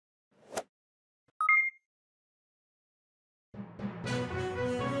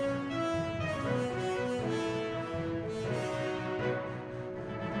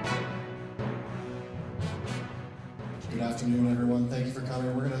afternoon, everyone. Thank you for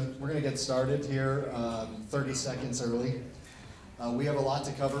coming. We're gonna get started here 30 seconds early. We have a lot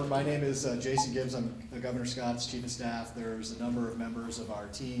to cover. My name is Jason Gibbs. I'm Governor Scott's Chief of Staff. There's a number of members of our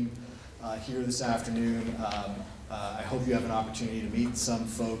team here this afternoon. I hope you have an opportunity to meet some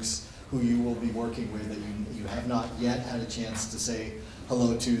folks who you will be working with that you have not yet had a chance to say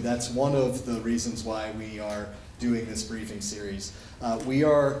hello to. That's one of the reasons why we are doing this briefing series. We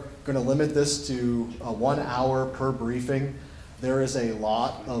are going to limit this to 1 hour per briefing. There is a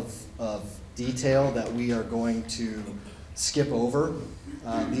lot of detail that we are going to skip over.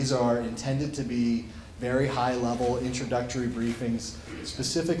 These are intended to be very high-level introductory briefings,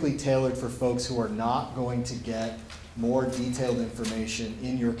 specifically tailored for folks who are not going to get more detailed information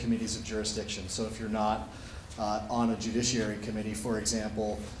in your committees of jurisdiction. So if you're not on a judiciary committee, for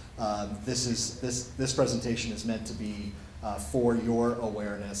example, this presentation is meant to be for your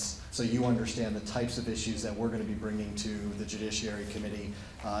awareness, so you understand the types of issues that we're going to be bringing to the Judiciary Committee.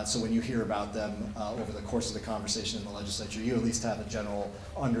 So when you hear about them over the course of the conversation in the legislature, you at least have a general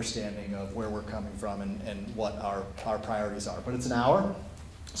understanding of where we're coming from and what our priorities are. But it's an hour,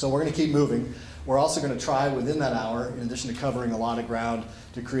 so we're going to keep moving. We're also going to try within that hour, in addition to covering a lot of ground,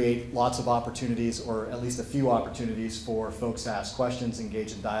 to create lots of opportunities, or at least a few opportunities for folks to ask questions,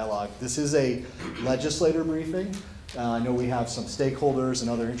 engage in dialogue. This is a legislator briefing. I know we have some stakeholders and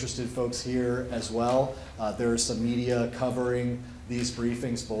other interested folks here as well. There's some media covering these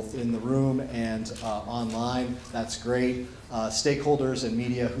briefings both in the room and online. That's great. Stakeholders and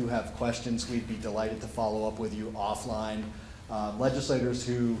media who have questions, we'd be delighted to follow up with you offline. Legislators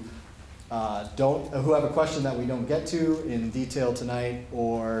who have a question that we don't get to in detail tonight,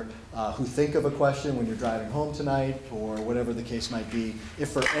 or who think of a question when you're driving home tonight, or whatever the case might be. If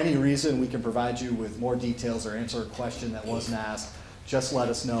for any reason we can provide you with more details or answer a question that wasn't asked, just let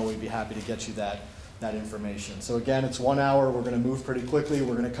us know. We'd be happy to get you that information. So again, it's 1 hour. We're going to move pretty quickly.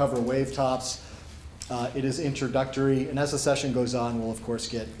 We're going to cover wave tops. It is introductory, and as the session goes on, we'll of course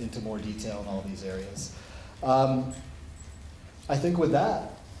get into more detail in all these areas. I think with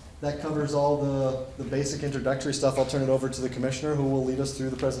that covers all the basic introductory stuff. I'll turn it over to the Commissioner, who will lead us through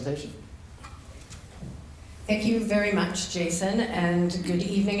the presentation. Thank you very much, Jason, and good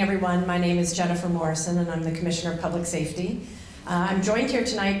evening, everyone. My name is Jennifer Morrison, and I'm the Commissioner of Public Safety. I'm joined here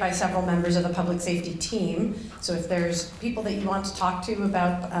tonight by several members of the Public Safety team, so if there's people that you want to talk to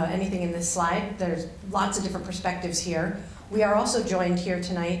about anything in this slide, there's lots of different perspectives here. We are also joined here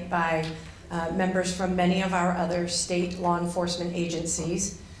tonight by members from many of our other state law enforcement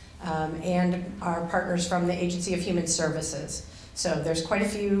agencies, and our partners from the Agency of Human Services. So there's quite a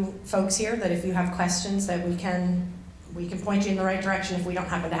few folks here that if you have questions that we can point you in the right direction if we don't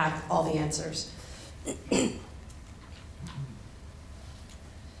happen to have all the answers.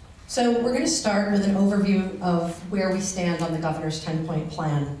 So we're going to start with an overview of where we stand on the Governor's 10-point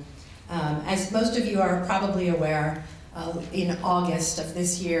plan. As most of you are probably aware, in August of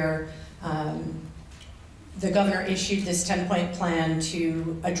this year, the Governor issued this 10-point plan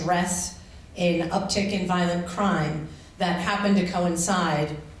to address an uptick in violent crime that happened to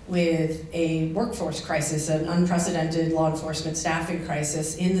coincide with a workforce crisis, an unprecedented law enforcement staffing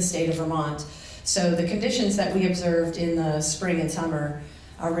crisis in the state of Vermont. So the conditions that we observed in the spring and summer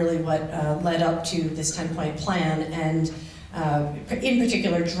are really what led up to this 10-point plan, and in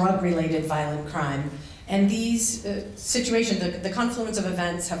particular drug-related violent crime. And these situations, the confluence of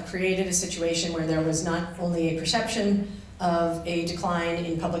events have created a situation where there was not only a perception of a decline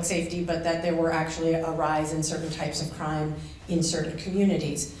in public safety, but that there were actually a rise in certain types of crime in certain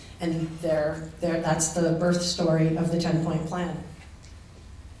communities. And that's the birth story of the 10-point plan.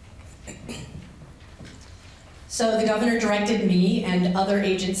 So the Governor directed me and other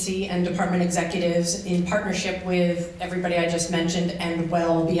agency and department executives, in partnership with everybody I just mentioned and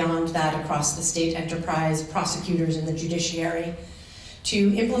well beyond that across the state enterprise, prosecutors and the judiciary,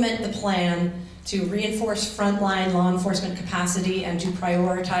 to implement the plan to reinforce frontline law enforcement capacity and to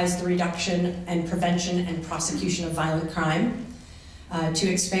prioritize the reduction and prevention and prosecution of violent crime, to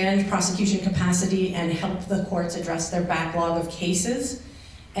expand prosecution capacity and help the courts address their backlog of cases,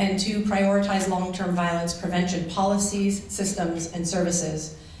 and to prioritize long-term violence prevention policies, systems, and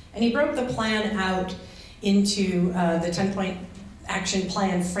services. And he broke the plan out into the 10-point action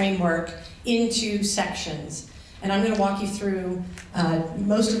plan framework into sections. And I'm going to walk you through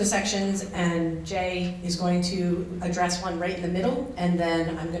most of the sections, and Jay is going to address one right in the middle, and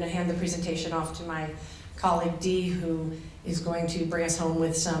then I'm going to hand the presentation off to my colleague Dee, who is going to bring us home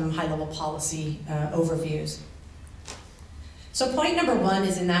with some high-level policy overviews. So point number one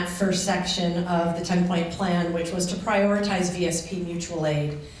is in that first section of the 10-point plan, which was to prioritize VSP mutual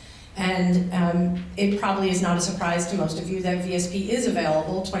aid. And it probably is not a surprise to most of you that VSP is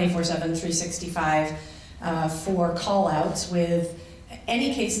available 24/7, 365 for call-outs with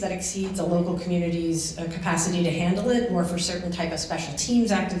any case that exceeds a local community's capacity to handle it, or for certain type of special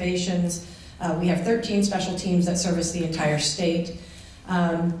teams activations. We have 13 special teams that service the entire state.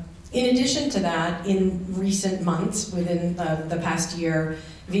 In addition to that, in recent months, within the past year,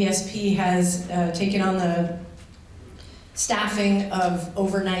 VSP has taken on the staffing of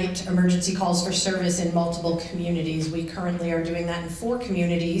overnight emergency calls for service in multiple communities. We currently are doing that in 4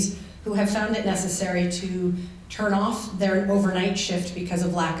 communities who have found it necessary to turn off their overnight shift because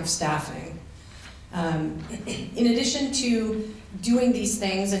of lack of staffing. In addition to doing these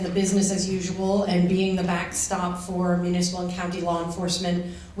things in the business as usual and being the backstop for municipal and county law enforcement,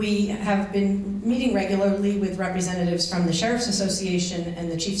 we have been meeting regularly with representatives from the Sheriff's Association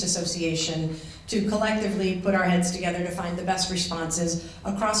and the Chiefs Association to collectively put our heads together to find the best responses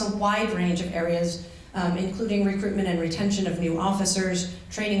across a wide range of areas, including recruitment and retention of new officers,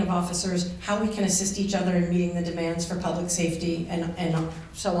 training of officers, how we can assist each other in meeting the demands for public safety, and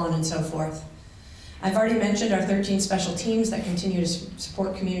so on and so forth. I've already mentioned our 13 special teams that continue to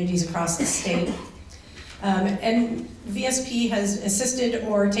support communities across the state. And VSP has assisted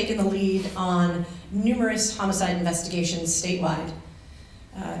or taken the lead on numerous homicide investigations statewide.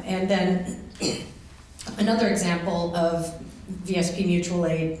 And then another example of VSP mutual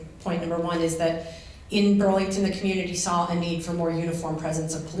aid, point number 1, is that in Burlington, the community saw a need for more uniform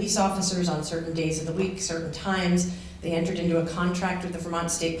presence of police officers on certain days of the week, certain times. They entered into a contract with the Vermont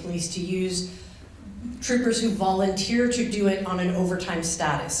State Police to use troopers who volunteer to do it on an overtime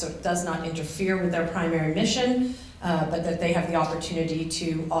status, so it does not interfere with their primary mission, but that they have the opportunity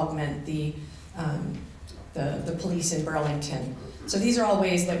to augment the police in Burlington. So these are all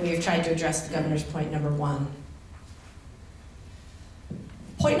ways that we have tried to address the governor's point number 1.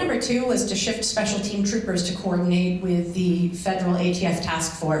 Point number 2 was to shift special team troopers to coordinate with the federal ATF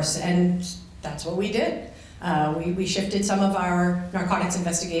task force, and that's what we did. We shifted some of our narcotics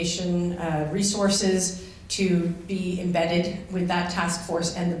investigation resources to be embedded with that task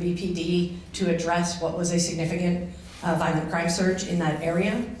force and the BPD to address what was a significant violent crime surge in that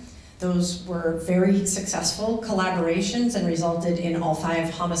area. Those were very successful collaborations and resulted in all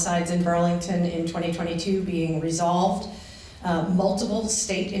 5 homicides in Burlington in 2022 being resolved. Multiple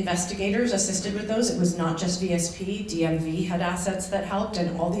state investigators assisted with those. It was not just VSP, DMV had assets that helped,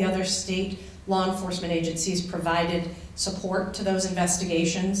 and all the other state law enforcement agencies provided support to those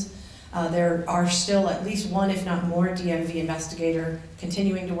investigations. There are still at least 1, if not more, DMV investigator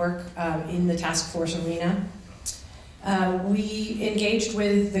continuing to work in the task force arena. We engaged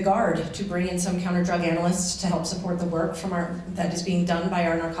with the Guard to bring in some counter-drug analysts to help support the work that is being done by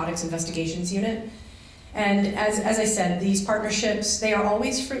our narcotics investigations unit. And as I said, these partnerships, they are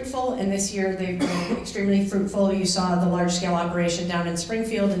always fruitful, and this year they've been extremely fruitful. You saw the large-scale operation down in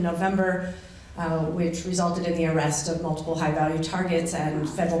Springfield in November, which resulted in the arrest of multiple high-value targets and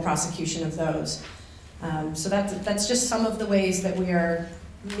federal prosecution of those. So that's just some of the ways that we are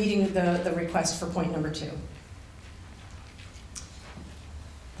meeting the request for point number 2.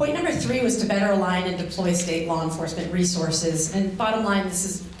 Point number 3 was to better align and deploy state law enforcement resources. And bottom line, this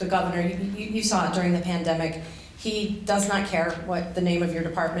is the governor. You saw it during the pandemic. He does not care what the name of your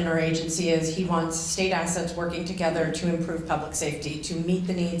department or agency is. He wants state assets working together to improve public safety, to meet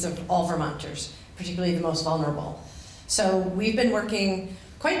the needs of all Vermonters, particularly the most vulnerable. So we've been working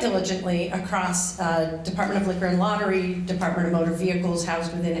quite diligently across Department of Liquor and Lottery, Department of Motor Vehicles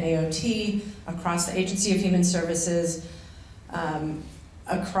housed within AOT, across the Agency of Human Services,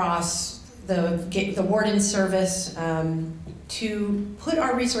 across the Warden Service, to put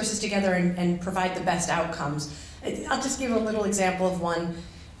our resources together and provide the best outcomes. I'll just give a little example of one.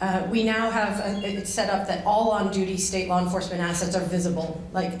 We now have it set up that all on-duty state law enforcement assets are visible.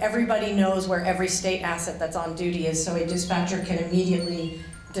 Like, everybody knows where every state asset that's on duty is, so a dispatcher can immediately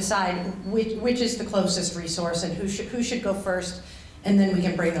decide which is the closest resource and who should go first, and then we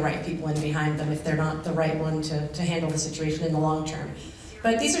can bring the right people in behind them if they're not the right one to handle the situation in the long term.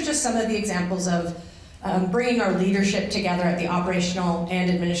 But these are just some of the examples of bringing our leadership together at the operational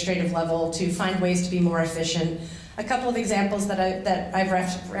and administrative level to find ways to be more efficient. A couple of examples that I've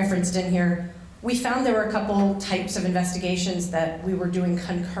referenced in here. We found there were a couple types of investigations that we were doing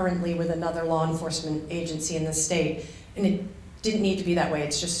concurrently with another law enforcement agency in the state, and it didn't need to be that way.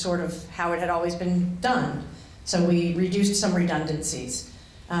 It's just sort of how it had always been done. So we reduced some redundancies.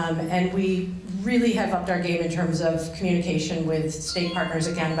 And we really have upped our game in terms of communication with state partners,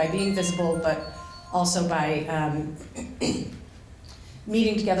 again, by being visible, but also by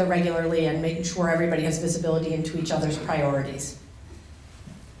meeting together regularly and making sure everybody has visibility into each other's priorities.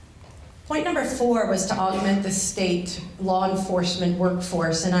 Point number 4 was to augment the state law enforcement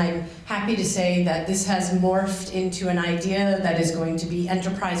workforce, and I'm happy to say that this has morphed into an idea that is going to be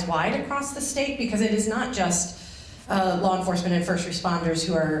enterprise-wide across the state, because it is not just law enforcement and first responders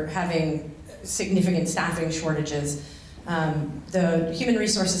who are having significant staffing shortages. The Human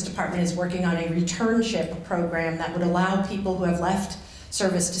Resources Department is working on a returnship program that would allow people who have left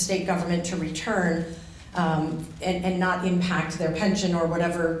service to state government to return and not impact their pension or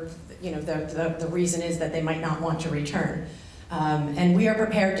whatever the reason is that they might not want to return. And we are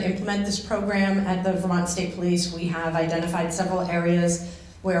prepared to implement this program at the Vermont State Police. We have identified several areas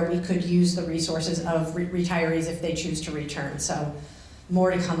where we could use the resources of retirees if they choose to return. So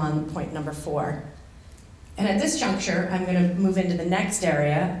more to come on point number 4. And at this juncture, I'm going to move into the next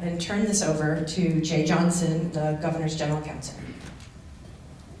area and turn this over to Jay Johnson, the Governor's General Counsel.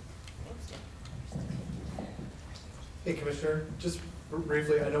 Hey, Commissioner, just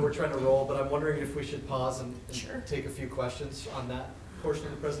briefly, I know we're trying to roll, but I'm wondering if we should pause and Sure. take a few questions on that portion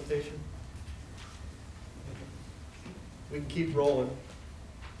of the presentation. We can keep rolling.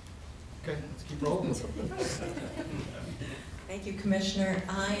 Okay, let's keep rolling. Thank you, Commissioner.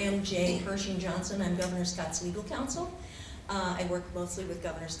 I am Jay Pershing-Johnson. I'm Governor Scott's legal counsel. I work mostly with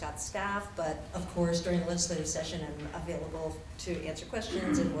Governor Scott's staff, but of course, during the legislative session, I'm available to answer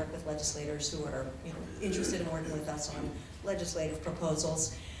questions and work with legislators who are interested in working with us on legislative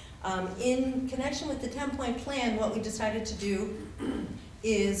proposals. In connection with the 10-point plan, what we decided to do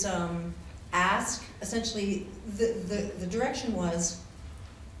is ask, essentially, the direction was,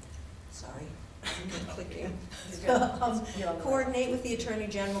 sorry, I'm clicking. Coordinate with the Attorney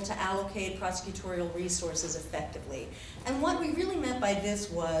General to allocate prosecutorial resources effectively. And what we really meant by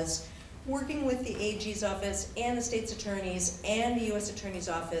this was working with the AG's office and the state's attorneys and the U.S. Attorney's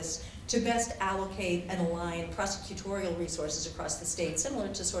Office to best allocate and align prosecutorial resources across the state, similar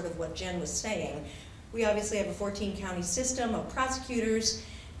to sort of what Jen was saying. We obviously have a 14-county system of prosecutors,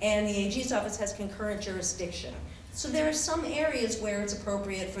 and the AG's office has concurrent jurisdiction. So there are some areas where it's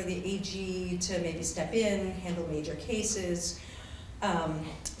appropriate for the AG to maybe step in, handle major cases.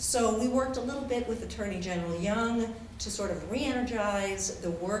 So we worked a little bit with Attorney General Young to sort of re-energize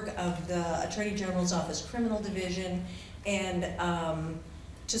the work of the Attorney General's Office Criminal Division and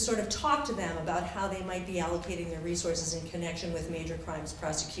to sort of talk to them about how they might be allocating their resources in connection with major crimes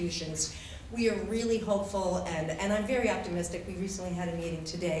prosecutions. We are really hopeful, and I'm very optimistic. We recently had a meeting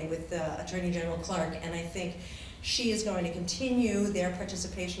today with Attorney General Clark, and I think she is going to continue their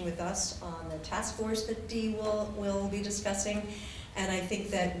participation with us on the task force that Dee will be discussing. And I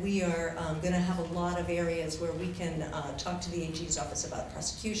think that we are going to have a lot of areas where we can talk to the AG's office about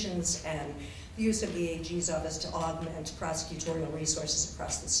prosecutions and the use of the AG's office to augment prosecutorial resources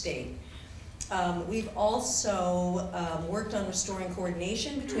across the state. We've also worked on restoring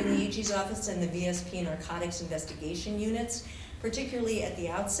coordination between the AG's office and the VSP narcotics investigation units, particularly at the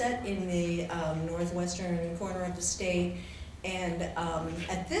outset in the northwestern corner of the state. And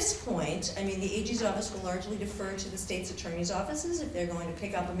at this point, I mean, the AG's office will largely defer to the state's attorney's offices if they're going to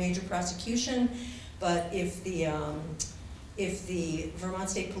pick up a major prosecution. But if the Vermont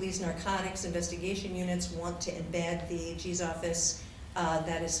State Police narcotics investigation units want to embed the AG's office,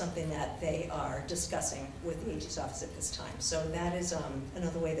 that is something that they are discussing with the AG's office at this time. So that is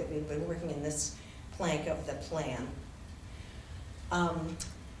another way that we've been working in this plank of the plan.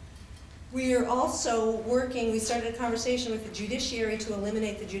 We are also working, we started a conversation with the judiciary to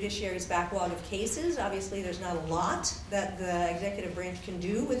eliminate the judiciary's backlog of cases. Obviously, there's not a lot that the executive branch can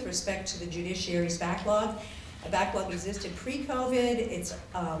do with respect to the judiciary's backlog. A backlog existed pre-COVID. It's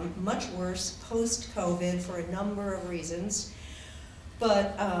much worse post-COVID for a number of reasons.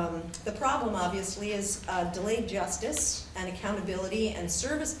 But the problem, obviously, is delayed justice and accountability and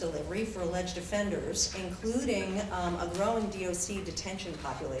service delivery for alleged offenders, including a growing DOC detention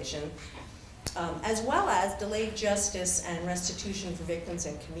population, as well as delayed justice and restitution for victims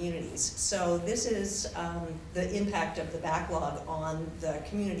and communities. So this is the impact of the backlog on the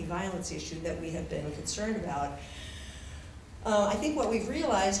community violence issue that we have been concerned about. I think what we've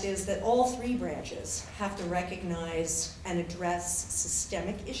realized is that all three branches have to recognize and address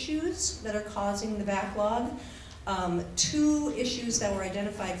systemic issues that are causing the backlog. Two issues that were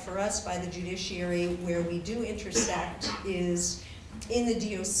identified for us by the judiciary where we do intersect is in the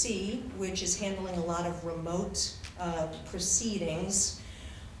DOC, which is handling a lot of remote proceedings.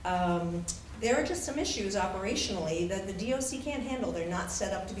 There are just some issues operationally that the DOC can't handle. They're not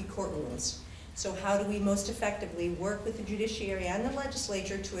set up to be courtrooms. So how do we most effectively work with the judiciary and the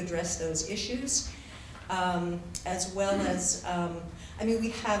legislature to address those issues? as well as, I mean, we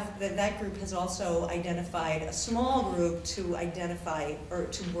have, that group has also identified a small group to identify or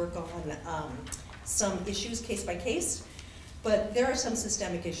to work on some issues case by case, but there are some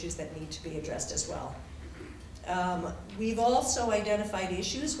systemic issues that need to be addressed as well. We've also identified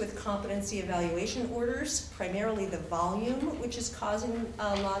issues with competency evaluation orders, primarily the volume, which is causing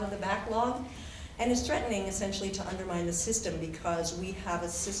a lot of the backlog, and is threatening essentially to undermine the system, because we have a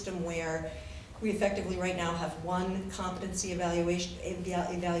system where we effectively right now have one competency evaluator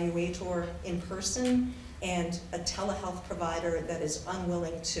in person and a telehealth provider that is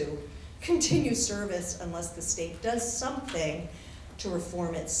unwilling to continue service unless the state does something to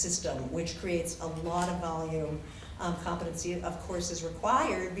reform its system, which creates a lot of volume. Competency, of course, is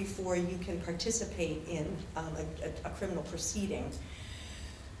required before you can participate in a criminal proceeding.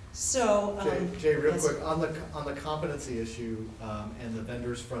 So, Jay, real yes. quick, on the competency issue and the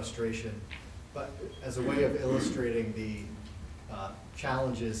vendor's frustration, but as a way of illustrating the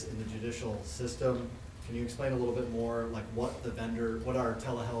challenges in the judicial system, can you explain a little bit more, like what our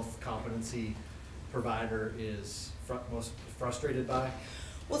telehealth competency provider is most frustrated by?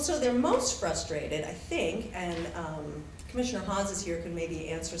 Well, so they're most frustrated, I think, and Commissioner Haas is here, can maybe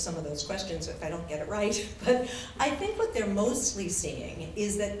answer some of those questions if I don't get it right, but I think what they're mostly seeing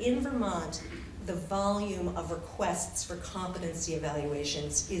is that in Vermont, the volume of requests for competency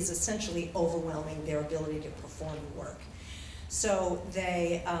evaluations is essentially overwhelming their ability to perform the work. So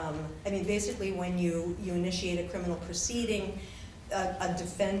they, I mean, basically when you initiate a criminal proceeding, a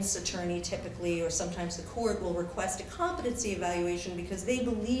defense attorney typically, or sometimes the court, will request a competency evaluation because they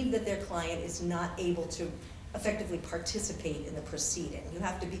believe that their client is not able to effectively participate in the proceeding. You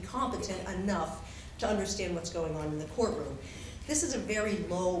have to be competent enough to understand what's going on in the courtroom. This is a very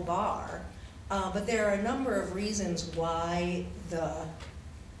low bar, but there are a number of reasons why the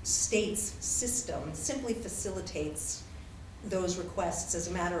state's system simply facilitates those requests as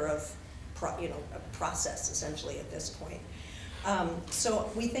a matter of a process, essentially, at this point.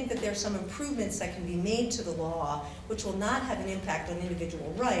 So we think that there are some improvements that can be made to the law, which will not have an impact on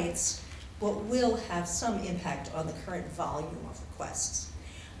individual rights, but will have some impact on the current volume of requests.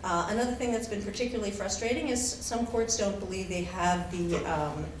 Another thing that's been particularly frustrating is some courts don't believe they have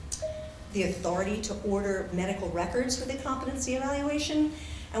the authority to order medical records for the competency evaluation,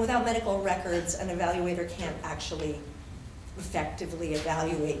 and without medical records, an evaluator can't actually effectively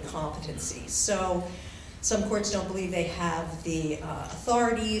evaluate competency. So some courts don't believe they have the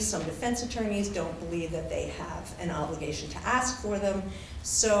authority, some defense attorneys don't believe that they have an obligation to ask for them.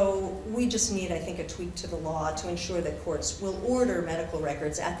 So we just need, I think, a tweak to the law to ensure that courts will order medical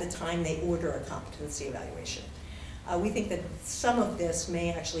records at the time they order a competency evaluation. We think that some of this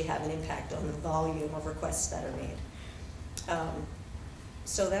may actually have an impact on the volume of requests that are made.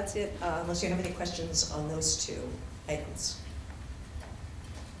 So that's it, unless you have any questions on those two items.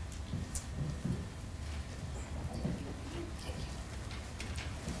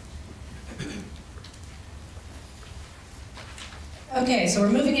 Okay, so we're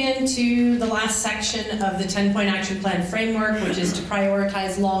moving into the last section of the 10-point action plan framework, which is to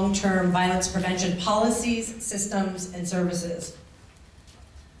prioritize long-term violence prevention policies, systems, and services.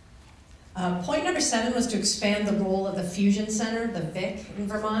 Point number 7 was to expand the role of the Fusion Center, the VIC, in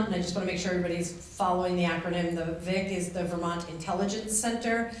Vermont, and I just want to make sure everybody's following the acronym. The VIC is the Vermont Intelligence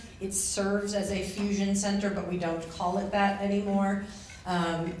Center. It serves as a fusion center, but we don't call it that anymore.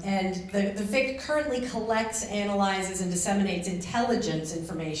 And the VIC currently collects, analyzes, and disseminates intelligence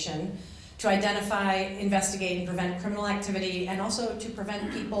information to identify, investigate, and prevent criminal activity, and also to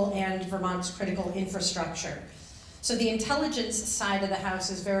prevent people and Vermont's critical infrastructure. So the intelligence side of the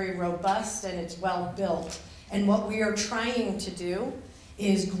house is very robust and it's well built. And what we are trying to do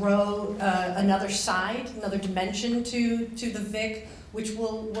is grow another side, another dimension to the VIC, which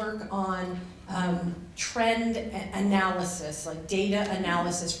will work on trend analysis, like data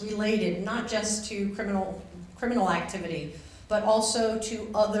analysis related not just to criminal activity, but also to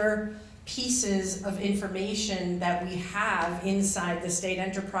other pieces of information that we have inside the state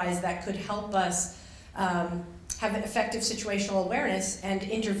enterprise that could help us have effective situational awareness and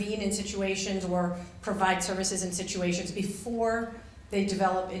intervene in situations or provide services in situations before they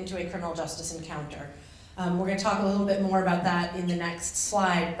develop into a criminal justice encounter. We're going to talk a little bit more about that in the next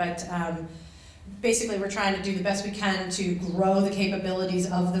slide, but basically we're trying to do the best we can to grow the capabilities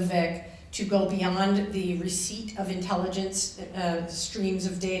of the VIC, to go beyond the receipt of intelligence streams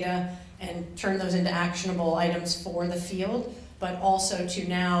of data and turn those into actionable items for the field, but also to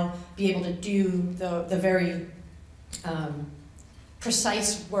now be able to do the very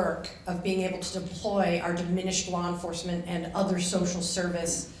precise work of being able to deploy our diminished law enforcement and other social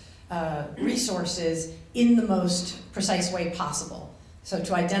service resources in the most precise way possible. So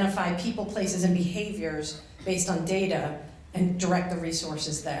to identify people, places, and behaviors based on data and direct the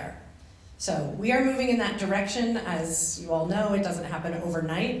resources there. So we are moving in that direction. As you all know, it doesn't happen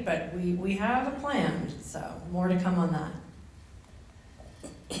overnight, but we have a plan, so more to come on that.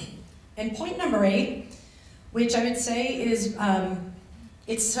 And point number 8, which I would say is,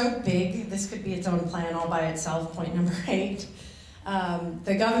 it's so big, this could be its own plan all by itself, point number 8.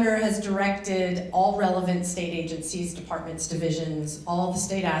 The governor has directed all relevant state agencies, departments, divisions, all the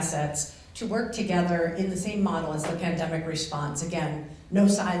state assets to work together in the same model as the pandemic response. Again, no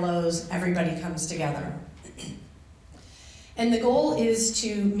silos, everybody comes together. And the goal is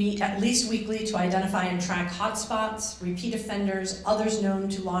to meet at least weekly to identify and track hotspots, repeat offenders, others known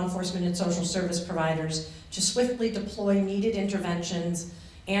to law enforcement and social service providers, to swiftly deploy needed interventions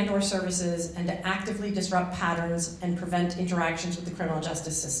and/or services, and to actively disrupt patterns and prevent interactions with the criminal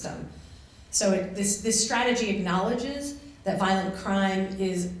justice system. So this strategy acknowledges that violent crime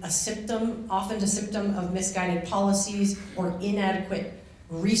is a symptom, often a symptom of misguided policies or inadequate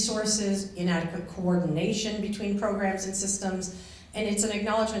resources, inadequate coordination between programs and systems, and it's an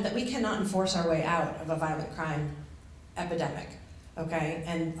acknowledgement that we cannot enforce our way out of a violent crime epidemic, okay,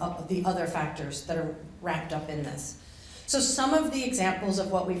 and the other factors that are wrapped up in this. So some of the examples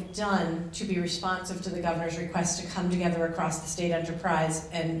of what we've done to be responsive to the governor's request to come together across the state enterprise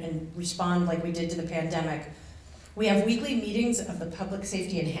and respond like we did to the pandemic. We have weekly meetings of the Public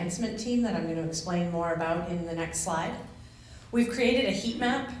Safety Enhancement Team that I'm going to explain more about in the next slide. We've created a heat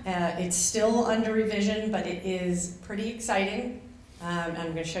map. It's still under revision, but it is pretty exciting. I'm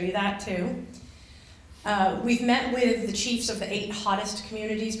going to show you that too. We've met with the chiefs of the 8 hottest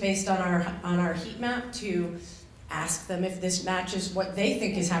communities based on our heat map to ask them if this matches what they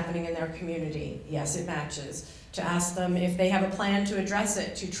think is happening in their community. Yes, it matches. To ask them if they have a plan to address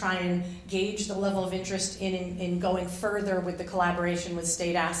it, to try and gauge the level of interest in going further with the collaboration with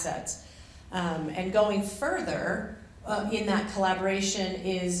state assets. And going further in that collaboration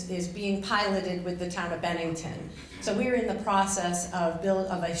is being piloted with the town of Bennington. So we're in the process of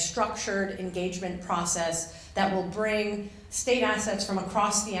a structured engagement process that will bring state assets from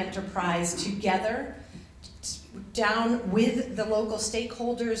across the enterprise together, down with the local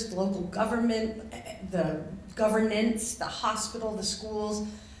stakeholders, the local government, the governance, the hospital, the schools,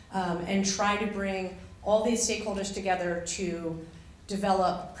 and try to bring all these stakeholders together to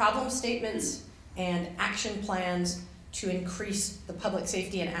develop problem statements and action plans to increase the public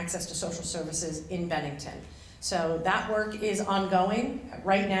safety and access to social services in Bennington. So that work is ongoing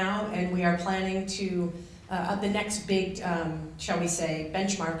right now, and we are planning to, the next big, shall we say,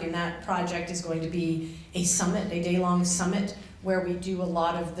 benchmark in that project is going to be a summit, a day-long summit, where we do a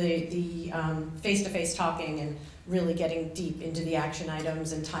lot of the face-to-face talking and really getting deep into the action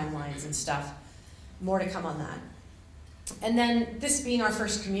items and timelines and stuff. More to come on that. And then this being our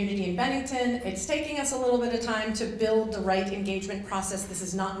first community in Bennington, it's taking us a little bit of time to build the right engagement process. This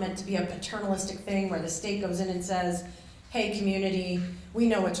is not meant to be a paternalistic thing where the state goes in and says, hey community, we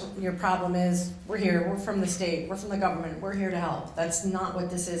know what your problem is, we're here, we're from the state, we're from the government, we're here to help. That's not what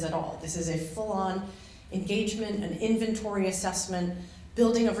this is at all. This is a full-on engagement, an inventory assessment,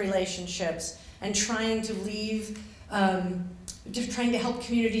 building of relationships, and trying to trying to help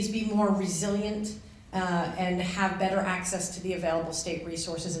communities be more resilient and have better access to the available state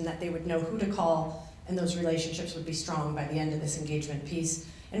resources, and that they would know who to call, and those relationships would be strong by the end of this engagement piece.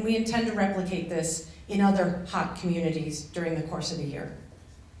 And we intend to replicate this in other hot communities during the course of the year.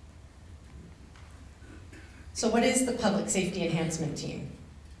 So what is the Public Safety Enhancement Team?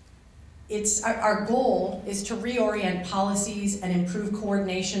 Our goal is to reorient policies and improve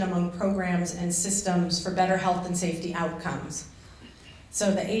coordination among programs and systems for better health and safety outcomes.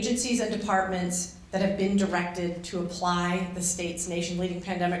 So the agencies and departments that have been directed to apply the state's nation-leading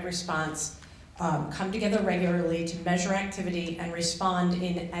pandemic response come together regularly to measure activity and respond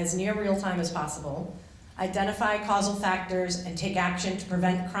in as near real time as possible, identify causal factors, and take action to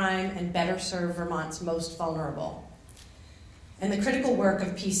prevent crime and better serve Vermont's most vulnerable. And the critical work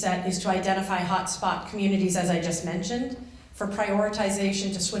of PSET is to identify hotspot communities, as I just mentioned, for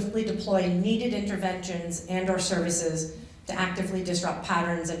prioritization to swiftly deploy needed interventions and/or services to actively disrupt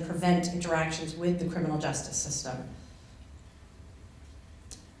patterns and prevent interactions with the criminal justice system.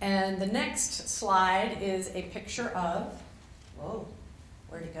 And the next slide is a picture of, whoa,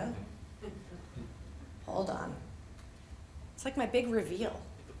 where'd it go? Hold on. It's like my big reveal.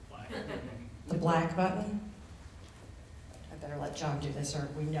 The black button. I better let John do this or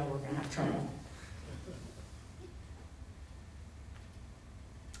we know we're gonna have trouble.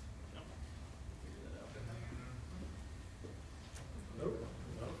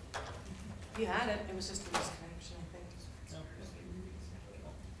 You had it. It was just a disconnection, I think.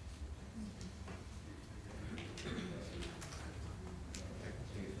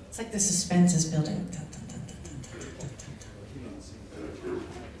 It's like the suspense is building. Dun, dun, dun, dun, dun, dun, dun, dun, dun.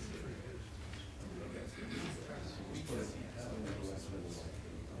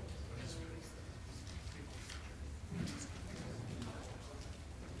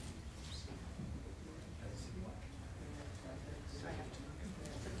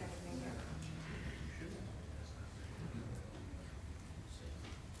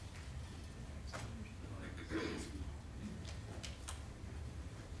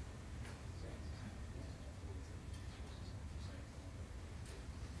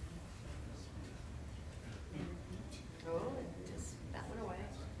 Oh, that went away.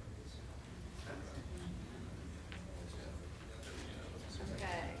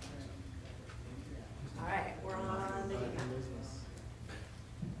 Okay. All right, we're on the heat map.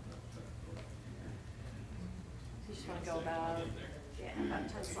 You just want to go about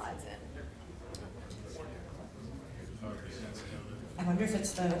 10 slides in. I wonder if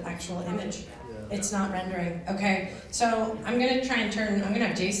it's the actual image. It's not rendering. Okay, so I'm going to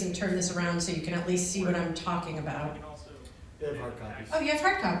have Jason turn this around so you can at least see what I'm talking about. They have hard copies. Oh, you have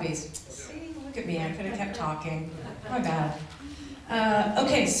hard copies. See, look at me, I could have kept talking. My bad.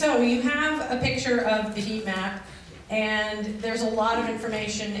 Okay, so you have a picture of the heat map, and there's a lot of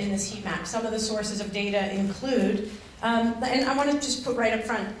information in this heat map. Some of the sources of data include, and I want to just put right up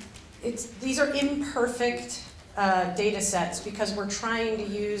front, these are imperfect data sets because we're trying to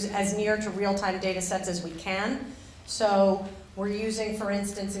use as near to real-time data sets as we can. So we're using, for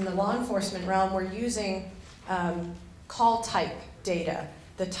instance, in the law enforcement realm, we're using call type data,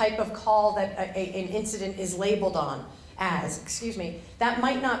 the type of call that an incident is labeled on as, that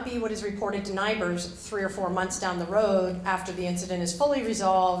might not be what is reported to NIBRS 3 or 4 months down the road after the incident is fully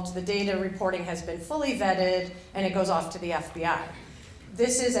resolved, the data reporting has been fully vetted, and it goes off to the FBI.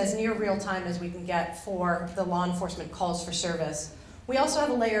 This is as near real time as we can get for the law enforcement calls for service. We also have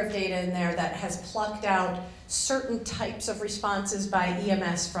a layer of data in there that has plucked out certain types of responses by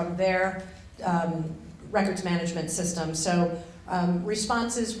EMS from their records management system. So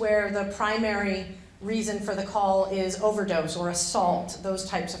responses where the primary reason for the call is overdose or assault, those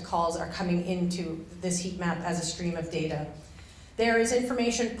types of calls are coming into this heat map as a stream of data. There is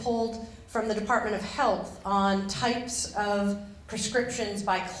information pulled from the Department of Health on types of prescriptions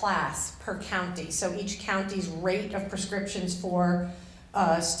by class per county. So each county's rate of prescriptions for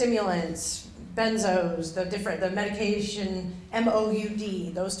stimulants, benzos, the medication,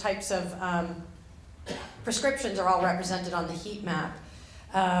 MOUD, those types of prescriptions are all represented on the heat map.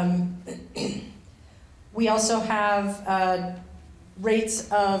 We also have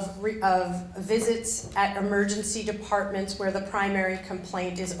rates of visits at emergency departments where the primary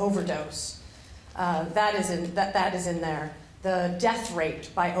complaint is overdose. That is in there. The death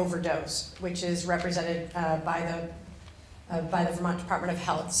rate by overdose, which is represented by the Vermont Department of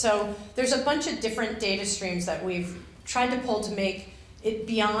Health. So there's a bunch of different data streams that we've tried to pull to make it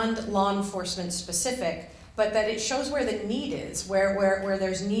beyond law enforcement specific, but that it shows where the need is, where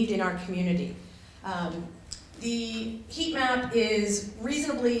there's need in our community. The heat map is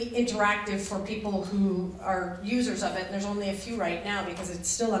reasonably interactive for people who are users of it, and there's only a few right now because it's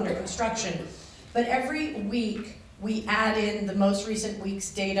still under construction. But every week, we add in the most recent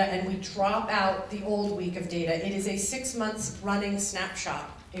week's data and we drop out the old week of data. It is a 6 months running snapshot,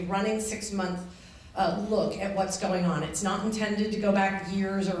 a running 6 month look at what's going on. It's not intended to go back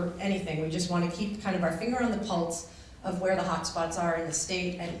years or anything. We just want to keep kind of our finger on the pulse of where the hotspots are in the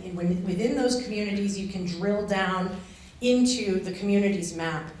state. And within those communities, you can drill down into the community's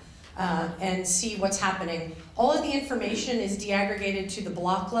map and see what's happening. All of the information is deaggregated to the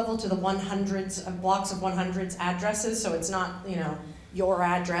block level, to the blocks of 100s addresses, so it's not, your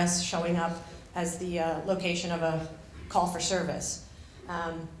address showing up as the location of a call for service.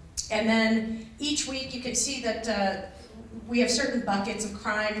 And then each week you can see that we have certain buckets of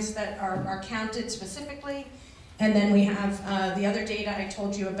crimes that are counted specifically, and then we have the other data I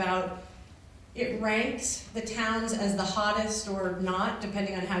told you about. It ranks the towns as the hottest or not,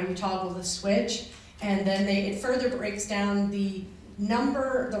 depending on how you toggle the switch. And then it further breaks down the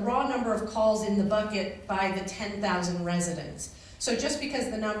raw number of calls in the bucket by the 10,000 residents. So just because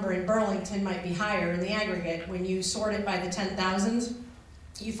the number in Burlington might be higher in the aggregate, when you sort it by the 10,000s,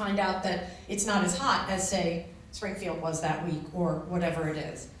 you find out that it's not as hot as, say, Springfield was that week or whatever it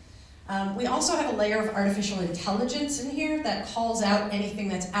is. We also have a layer of artificial intelligence in here that calls out anything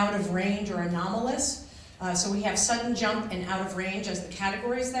that's out of range or anomalous. So we have sudden jump and out of range as the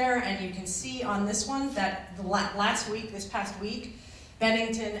categories there, and you can see on this one that this past week,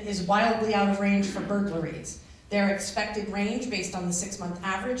 Bennington is wildly out of range for burglaries. Their expected range, based on the 6-month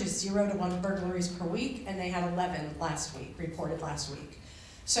average, is 0 to 1 burglaries per week, and they had 11 last week, reported last week.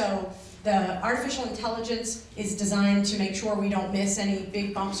 So the artificial intelligence is designed to make sure we don't miss any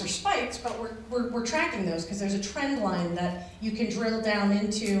big bumps or spikes, but we're tracking those because there's a trend line that you can drill down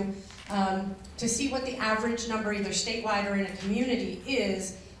into to see what the average number, either statewide or in a community,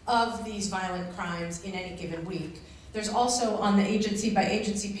 is of these violent crimes in any given week. There's also, on the agency by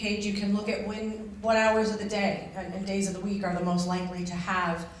agency page, you can look at what hours of the day and days of the week are the most likely to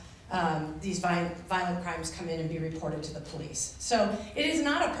have these violent crimes come in and be reported to the police. So it is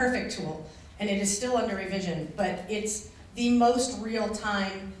not a perfect tool, and it is still under revision, but it's the most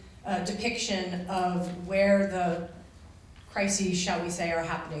real-time depiction of where the crises, shall we say, are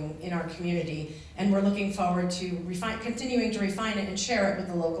happening in our community. And we're looking forward to continuing to refine it and share it with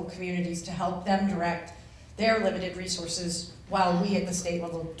the local communities to help them direct their limited resources while we at the state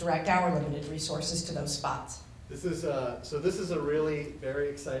level direct our limited resources to those spots. This is a really very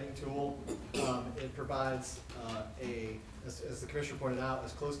exciting tool. It provides as the commissioner pointed out,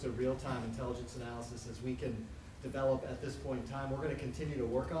 as close to real-time intelligence analysis as we can develop at this point in time. We're going to continue to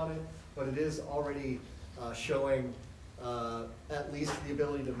work on it, but it is already showing at least the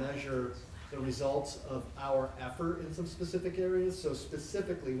ability to measure the results of our effort in some specific areas. So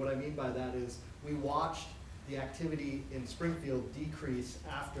specifically, what I mean by that is we watched the activity in Springfield decrease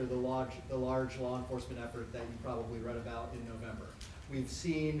after the large law enforcement effort that you probably read about in November. We've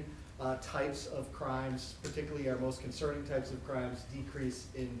seen types of crimes, particularly our most concerning types of crimes, decrease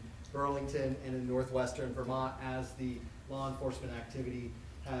in Burlington and in northwestern Vermont as the law enforcement activity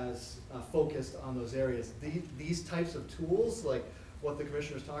has focused on those areas. These types of tools, like what the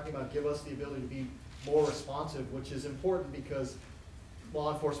commissioner is talking about, give us the ability to be more responsive, which is important because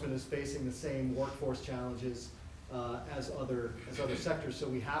law enforcement is facing the same workforce challenges as other sectors, so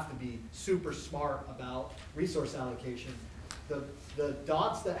we have to be super smart about resource allocation. The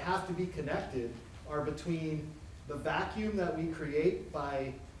dots that have to be connected are between the vacuum that we create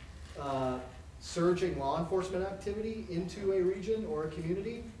by surging law enforcement activity into a region or a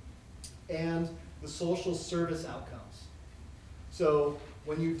community and the social service outcomes. So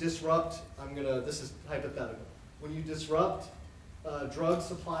when you disrupt, this is hypothetical, when you disrupt drug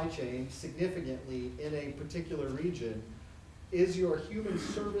supply chain significantly in a particular region, is your human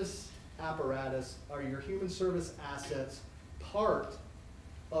service apparatus, are your human service assets part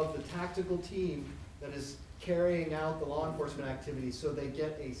of the tactical team that is carrying out the law enforcement activity so they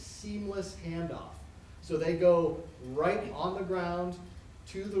get a seamless handoff? So they go right on the ground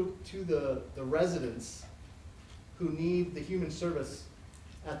to the residents who need the human service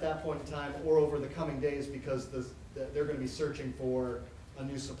at that point in time or over the coming days because they're going to be searching for a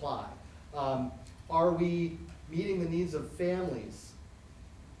new supply. Are we meeting the needs of families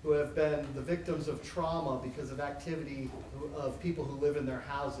who have been the victims of trauma because of activity of people who live in their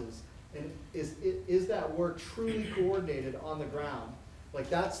houses? And is that work truly coordinated on the ground? Like,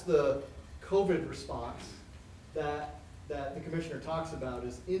 that's the COVID response that the commissioner talks about,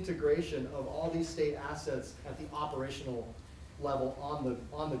 is integration of all these state assets at the operational level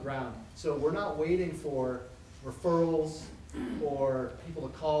on the ground. So we're not waiting for referrals or people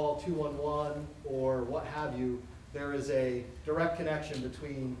to call 211 or what have you. There is a direct connection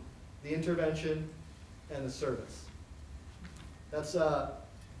between the intervention and the service. That's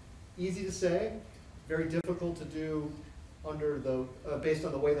easy to say, very difficult to do under based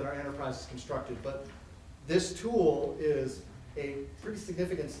on the way that our enterprise is constructed. But this tool is a pretty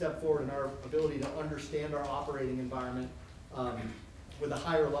significant step forward in our ability to understand our operating environment with a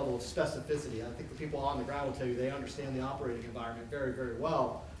higher level of specificity. I think the people on the ground will tell you they understand the operating environment very, very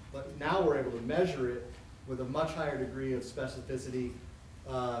well, but now we're able to measure it with a much higher degree of specificity,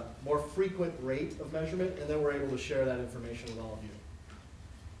 more frequent rate of measurement, and then we're able to share that information with all of you.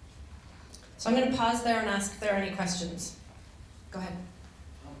 So I'm going to pause there and ask if there are any questions. Go ahead.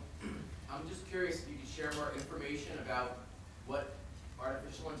 I'm just curious if you could share more information about what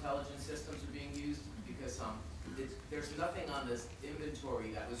artificial intelligence systems are being used, because there's nothing on this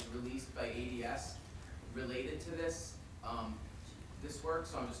inventory that was released by ADS related to this work,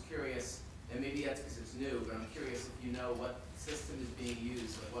 so I'm just curious, and maybe that's because it's new, but I'm curious if you know what system is being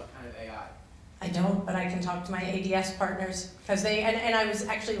used, like what kind of AI. I don't, but I can talk to my ADS partners, because and I was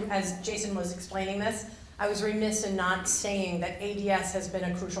actually, as Jason was explaining this, I was remiss in not saying that ADS has been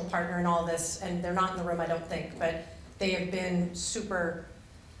a crucial partner in all this, and they're not in the room, I don't think, but they have been super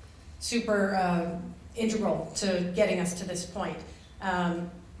integral to getting us to this point.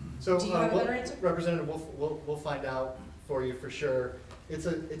 So, do you have a better answer? Representative, we'll find out for you for sure. It's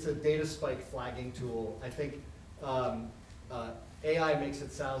a data spike flagging tool. I think AI makes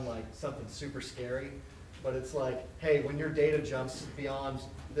it sound like something super scary, but it's like, hey, when your data jumps beyond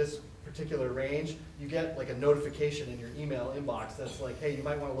this particular range, you get like a notification in your email inbox that's like, hey, you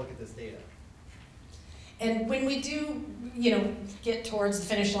might want to look at this data. And when we do, get towards the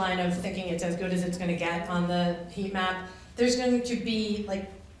finish line of thinking it's as good as it's going to get on the heat map, there's going to be like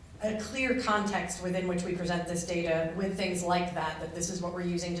a clear context within which we present this data with things like that this is what we're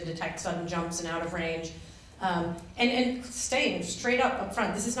using to detect sudden jumps and out of range. And staying straight up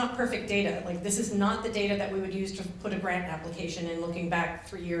front, this is not perfect data. Like, this is not the data that we would use to put a grant application in looking back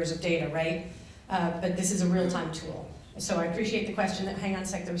 3 years of data, right? But this is a real-time tool. So I appreciate the question. Hang on a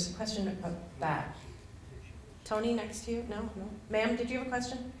sec, there was a question about that. Tony, next to you? No? No? Ma'am, did you have a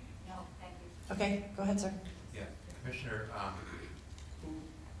question? No, thank you. Okay, go ahead, sir. Yeah, Commissioner, who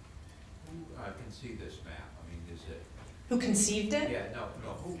can see this map? I mean, is it? Who conceived it? Yeah, no,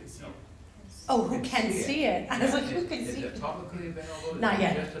 who can see it? Oh, who can see it? I was like, who can see Is it? it publicly available? Not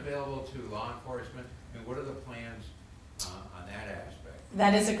yet. Is it just available to law enforcement? I mean, what are the plans on that aspect?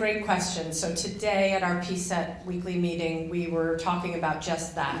 That is a great question. So today at our PSET weekly meeting, we were talking about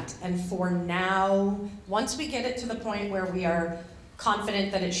just that. And for now, once we get it to the point where we are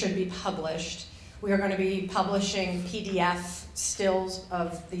confident that it should be published, we are going to be publishing PDF stills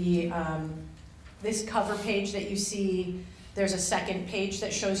of the this cover page that you see. There's a second page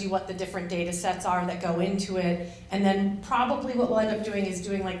that shows you what the different data sets are that go into it. And then probably what we'll end up doing is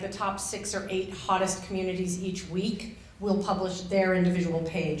doing like the top 6 or 8 hottest communities each week. We'll publish their individual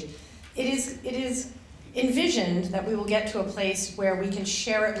page. It is envisioned that we will get to a place where we can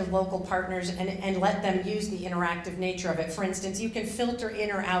share it with local partners and let them use the interactive nature of it. For instance, you can filter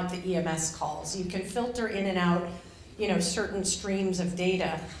in or out the EMS calls. You can filter in and out, certain streams of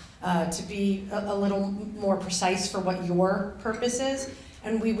data to be a little more precise for what your purpose is.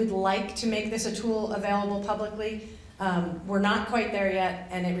 And we would like to make this a tool available publicly. We're not quite there yet,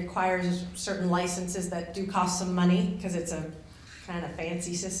 and it requires certain licenses that do cost some money because it's a kind of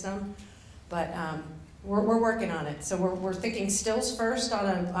fancy system. But we're working on it. So we're thinking stills first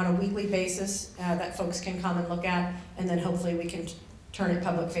on a weekly basis that folks can come and look at, and then hopefully we can turn it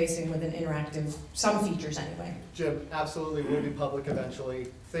public facing with an interactive, some features anyway. Jim, absolutely will be public eventually.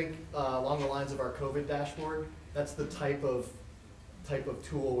 Think along the lines of our COVID dashboard. That's the type of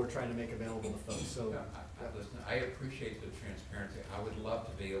tool we're trying to make available to folks. So, Listen, I appreciate the transparency. I would love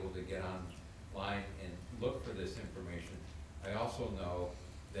to be able to get online and look for this information. I also know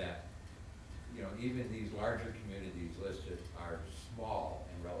that, even these larger communities listed are small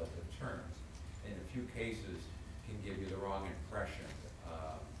in relative terms. In a few cases, can give you the wrong impression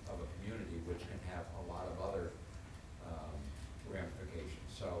of a community, which can have a lot of other ramifications.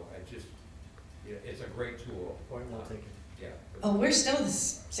 So it's a great tool. point well taken. Yeah. Oh, we're still the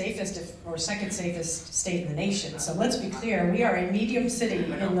safest or second safest state in the nation. So let's be clear, we are a medium city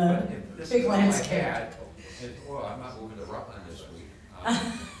in the big landscape. Well, I'm not moving to Rutland this week.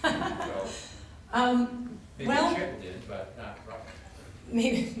 Maybe Well, Chittenden, but not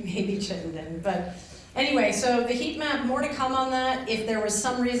Rutland. maybe Chittenden, but anyway, so the heat map, more to come on that. If there was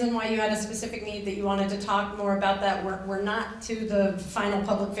some reason why you had a specific need that you wanted to talk more about that, we're not to the final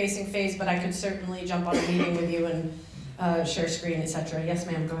public facing phase, but I could certainly jump on a meeting with you and share screen, etc. Yes,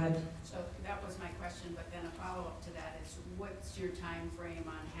 ma'am, go ahead. So that was my question, but then a follow-up to that is, what's your time frame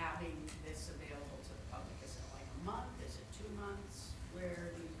on having this available to the public? Is it like a month? Is it 2 months?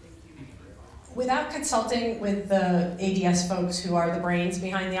 Where do you think you may be? Without consulting with the ADS folks who are the brains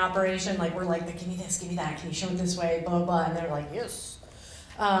behind the operation, like we're like, give me this, give me that, can you show it this way, blah, blah, blah, and they're like, yes.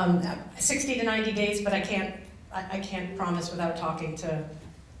 60 to 90 days, but I can't promise without talking to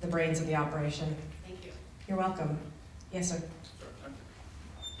the brains of the operation. Thank you. You're welcome. Yes, sir.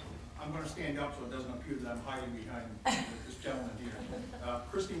 I'm going to stand up so it doesn't appear that I'm hiding behind this gentleman here.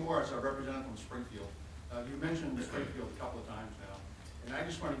 Christy Morris, our representative from Springfield. You mentioned Springfield a couple of times now, and I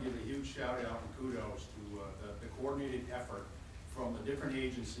just want to give a huge shout out and kudos to the coordinated effort from the different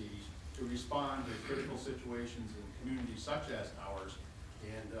agencies to respond to critical situations in communities such as ours.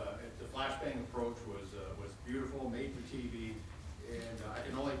 And the flashbang approach was beautiful, made for TV, and I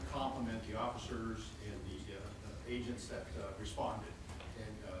can only compliment the officers and the agents that responded.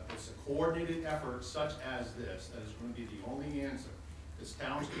 And it's a coordinated effort such as this that is going to be the only answer. Because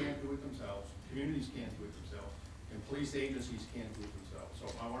towns can't do it themselves, communities can't do it themselves, and police agencies can't do it themselves.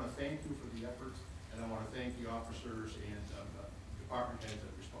 So I want to thank you for the efforts, and I want to thank the officers and department heads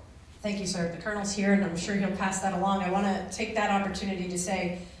that responded. Thank you, sir. The colonel's here, and I'm sure he'll pass that along. I want to take that opportunity to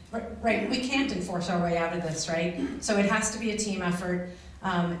say, right, we can't enforce our way out of this, right? So it has to be a team effort.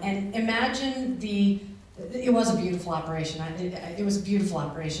 And imagine it was a beautiful operation. It was a beautiful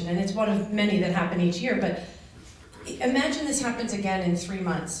operation, and it's one of many that happen each year. But Imagine this happens again in 3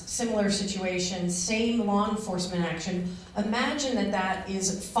 months. Similar situation, same law enforcement action. Imagine that that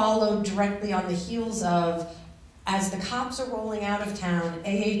is followed directly on the heels of, as the cops are rolling out of town,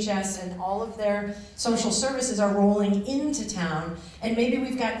 AHS and all of their social services are rolling into town, and maybe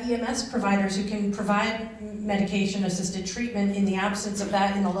we've got EMS providers who can provide medication-assisted treatment in the absence of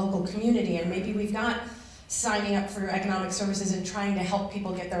that in the local community, and maybe we've got signing up for economic services and trying to help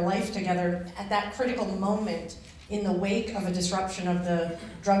people get their life together at that critical moment in the wake of a disruption of the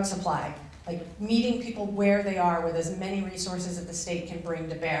drug supply. Like meeting people where they are with as many resources that the state can bring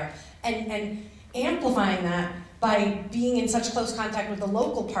to bear. And amplifying that by being in such close contact with the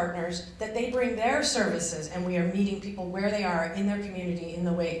local partners that they bring their services and we are meeting people where they are in their community in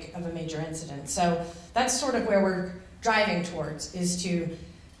the wake of a major incident. So that's sort of where we're driving towards, is to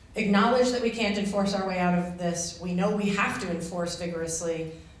acknowledge that we can't enforce our way out of this. We know we have to enforce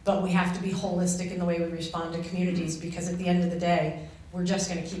vigorously, but we have to be holistic in the way we respond to communities, because at the end of the day, we're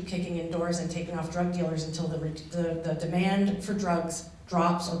just going to keep kicking in doors and taking off drug dealers until the demand for drugs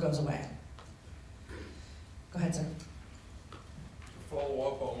drops or goes away. Go ahead, sir. To follow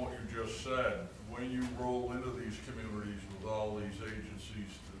up on what you just said, when you roll into these communities with all these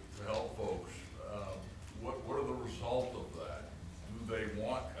agencies to help folks, what are the results of that? Do they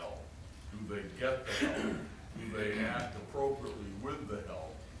want help? Do they get the help? Do they act appropriately with the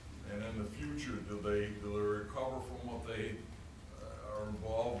help? And in the future, do they recover from what they are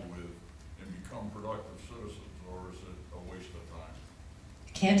involved with and become productive citizens, or is it a waste of time?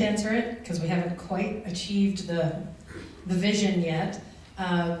 Can't answer it because we haven't quite achieved the vision yet.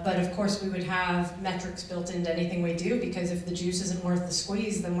 But of course we would have metrics built into anything we do, because if the juice isn't worth the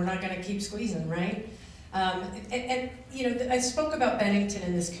squeeze, then we're not going to keep squeezing, right? And you know, I spoke about Bennington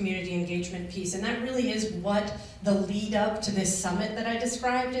and this community engagement piece, and that really is what the lead up to this summit that I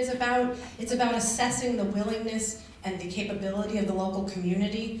described is about. It's about assessing the willingness and the capability of the local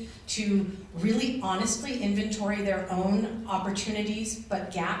community to really honestly inventory their own opportunities,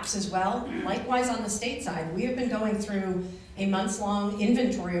 but gaps as well. Likewise on the state side, we have been going through a months-long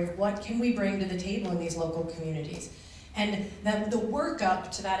inventory of what can we bring to the table in these local communities. And the work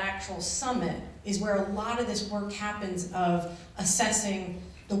up to that actual summit is where a lot of this work happens, of assessing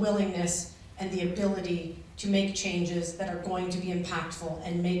the willingness and the ability to make changes that are going to be impactful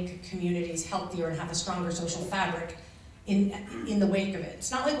and make communities healthier and have a stronger social fabric in the wake of it.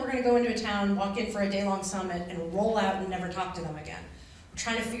 It's not like we're going to go into a town, walk in for a day-long summit, and roll out and never talk to them again. We're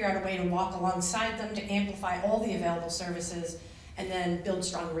trying to figure out a way to walk alongside them, to amplify all the available services, and then build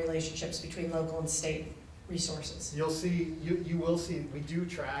stronger relationships between local and state resources. You'll see, you will see, we do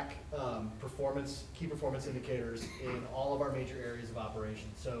track key performance indicators in all of our major areas of operation.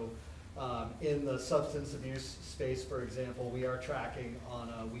 So in the substance abuse space, for example, we are tracking on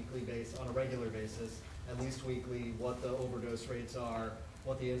a regular basis, at least weekly, what the overdose rates are,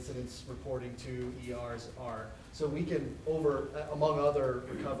 what the incidents reporting to ERs are. So we can, among other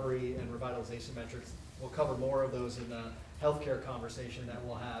recovery and revitalization metrics, we'll cover more of those in the healthcare conversation that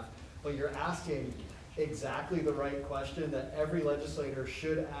we'll have. But you're asking exactly the right question that every legislator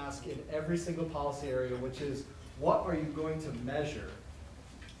should ask in every single policy area, which is, what are you going to measure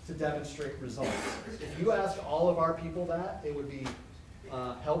to demonstrate results? If you ask all of our people that, it would be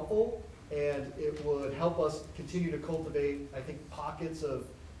helpful, and it would help us continue to cultivate, I think, pockets of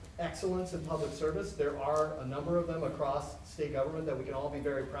excellence in public service. There are a number of them across state government that we can all be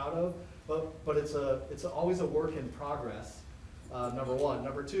very proud of, but it's always a work in progress. Number one.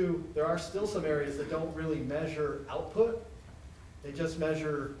 Number two, there are still some areas that don't really measure output. They just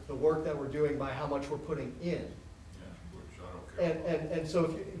measure the work that we're doing by how much we're putting in. Yeah, which I don't care about. And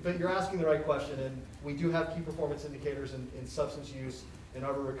so, but you're asking the right question, and we do have key performance indicators in substance use and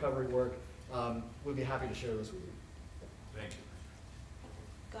other recovery work. We'd be happy to share those with you. Thank you.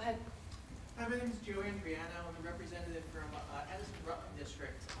 Go ahead. Hi, my name is Joey Andriano. I'm a representative from Edison-Rutland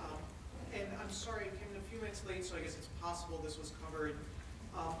District. And I'm sorry, I came in a few minutes late, so I guess it's possible this was covered.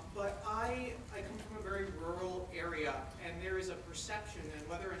 But I come from a very rural area, and there is a perception, and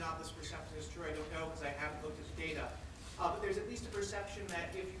whether or not this perception is true, I don't know because I haven't looked at the data. But there's at least a perception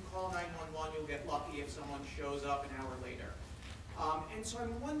that if you call 911, you'll get lucky if someone shows up an hour later. And so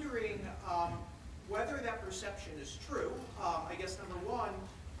I'm wondering whether that perception is true, I guess, number one.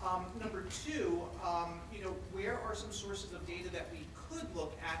 Number two, where are some sources of data that we could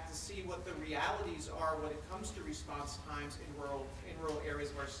look at to see what the realities are when it comes to response times in rural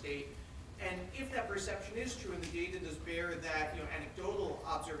areas of our state? And if that perception is true and the data does bear that anecdotal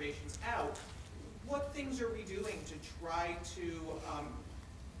observations out, what things are we doing to try to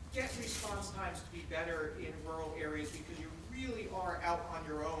get response times to be better in rural areas? Because you really are out on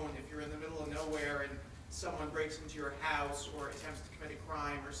your own if you're in the middle of nowhere and someone breaks into your house or attempts to commit a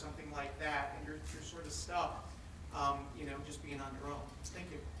crime or something like that, and you're sort of stuck, you know, just being on your own. Thank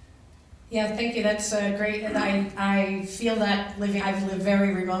you. Yeah, thank you. That's great. And I feel that I've lived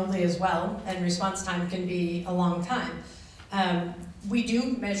very remotely as well, and response time can be a long time. We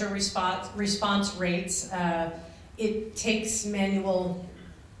do measure response rates. It takes manual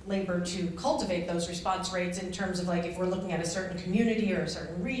labor to cultivate those response rates in terms of, like, if we're looking at a certain community or a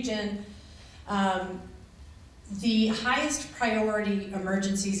certain region. The highest priority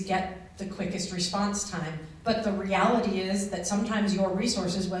emergencies get the quickest response time, but the reality is that sometimes your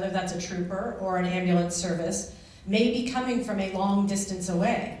resources, whether that's a trooper or an ambulance service, may be coming from a long distance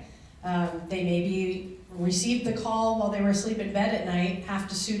away. They maybe received the call while they were asleep in bed at night, have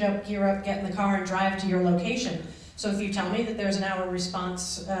to suit up, gear up, get in the car and drive to your location. So if you tell me that there's an hour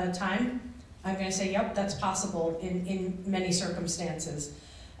response time, I'm going to say, yep, that's possible in many circumstances.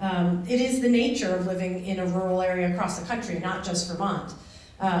 It is the nature of living in a rural area across the country, not just Vermont.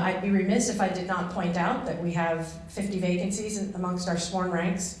 I'd be remiss if I did not point out that we have 50 vacancies amongst our sworn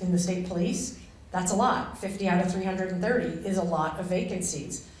ranks in the state police. That's a lot. 50 out of 330 is a lot of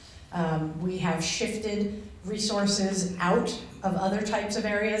vacancies. We have shifted resources out of other types of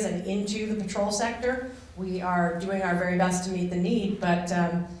areas and into the patrol sector. We are doing our very best to meet the need, but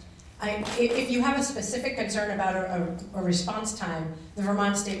if you have a specific concern about a response time, the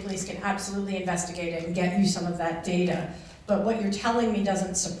Vermont State Police can absolutely investigate it and get you some of that data. But what you're telling me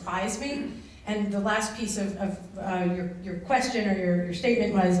doesn't surprise me. And the last piece of your question or your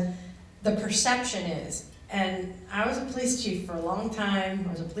statement was, the perception is. And I was a police chief for a long time,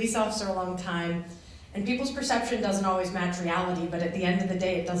 I was a police officer a long time, and people's perception doesn't always match reality, but at the end of the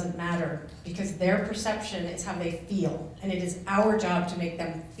day, it doesn't matter, because their perception is how they feel, and it is our job to make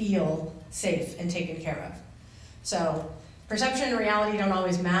them feel safe and taken care of. So, perception and reality don't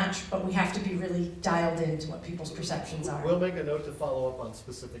always match, but we have to be really dialed into what people's perceptions are. We'll make a note to follow up on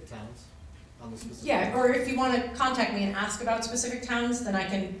specific towns, on the specific Yeah, towns. or if you want to contact me and ask about specific towns, then I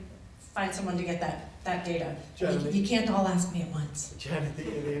can find someone to get that data. You can't all ask me at once. Jen,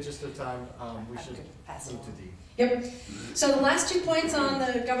 in the interest of time, we should move to D. Yep. So the last 2 points on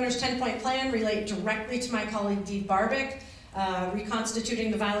the governor's 10-point plan relate directly to my colleague Dee Barbic,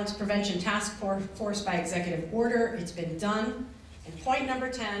 reconstituting the Violence Prevention Task Force by executive order. It's been done. And point number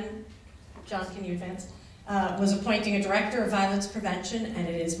 10, John, can you advance? Was appointing a director of violence prevention, and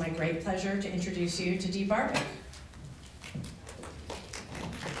it is my great pleasure to introduce you to Dee Barbic.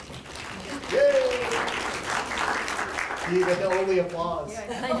 Yay! You get the only applause.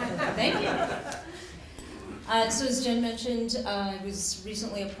 Thank you. So as Jen mentioned, I was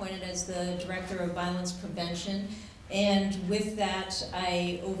recently appointed as the Director of Violence Prevention, and with that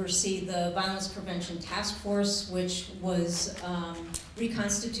I oversee the Violence Prevention Task Force, which was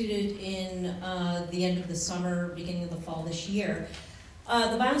reconstituted in the end of the summer, beginning of the fall this year.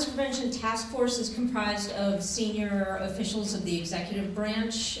 The Violence Prevention Task Force is comprised of senior officials of the executive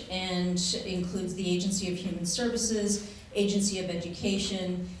branch and includes the Agency of Human Services, Agency of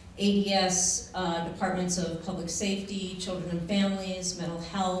Education, ADS, Departments of Public Safety, Children and Families, Mental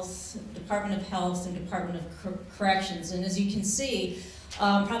Health, Department of Health, and Department of Corrections. And as you can see,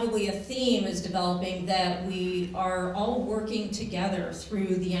 probably a theme is developing that we are all working together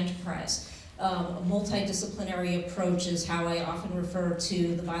through the enterprise. A multidisciplinary approach is how I often refer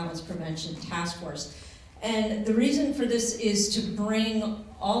to the Violence Prevention Task Force. And the reason for this is to bring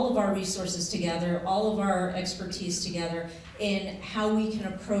all of our resources together, all of our expertise together in how we can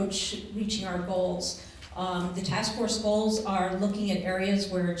approach reaching our goals. The task force goals are looking at areas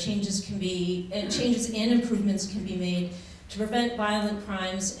where changes and improvements can be made to prevent violent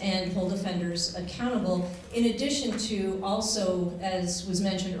crimes and hold offenders accountable, in addition to also, as was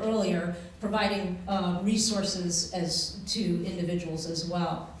mentioned earlier, providing resources to individuals as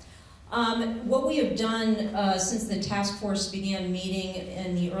well. What we have done since the task force began meeting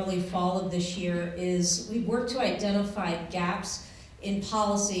in the early fall of this year is we've worked to identify gaps in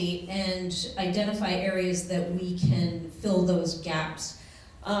policy and identify areas that we can fill those gaps.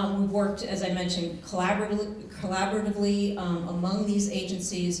 We've worked, as I mentioned, collaboratively among these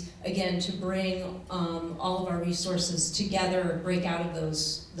agencies, again, to bring all of our resources together, break out of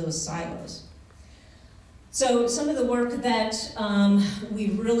those silos. So some of the work that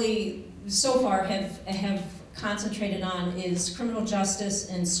we really so far have concentrated on is criminal justice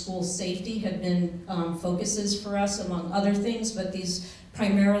and school safety have been focuses for us, among other things, but these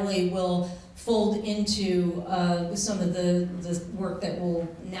primarily will fold into some of the work that will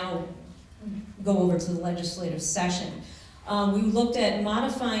now go over to the legislative session. We looked at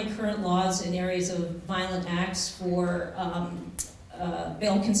modifying current laws in areas of violent acts for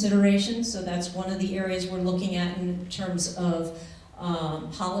bail consideration, so that's one of the areas we're looking at in terms of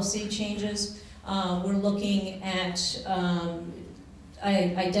policy changes. We're looking at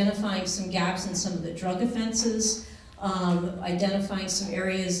identifying some gaps in some of the drug offenses, identifying some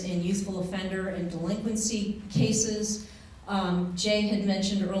areas in youthful offender and delinquency cases. Jay had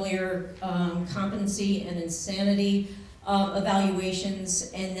mentioned earlier competency and insanity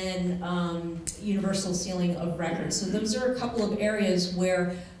evaluations, and then universal sealing of records. So those are a couple of areas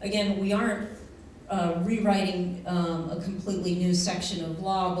where, again, we aren't rewriting a completely new section of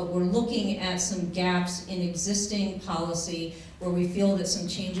law, but we're looking at some gaps in existing policy where we feel that some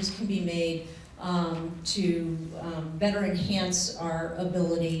changes can be made to better enhance our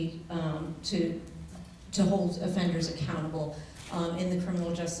ability to hold offenders accountable in the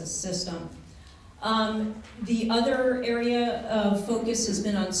criminal justice system. The other area of focus has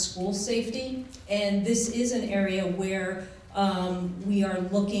been on school safety, and this is an area where we are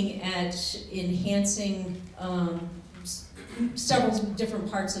looking at enhancing several different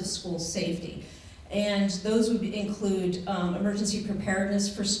parts of school safety. And those would include emergency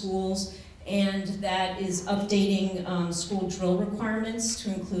preparedness for schools, and that is updating school drill requirements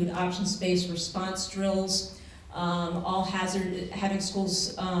to include options-based response drills, having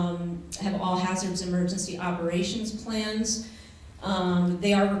schools have all hazards emergency operations plans.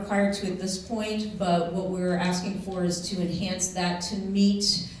 They are required to at this point, but what we're asking for is to enhance that to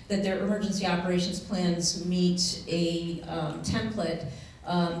meet, that their emergency operations plans meet a template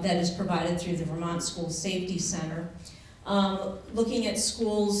that is provided through the Vermont School Safety Center. Looking at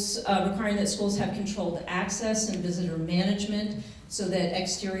schools, requiring that schools have controlled access and visitor management so that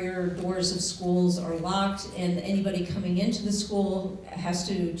exterior doors of schools are locked and anybody coming into the school has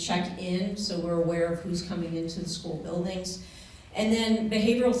to check in so we're aware of who's coming into the school buildings. And then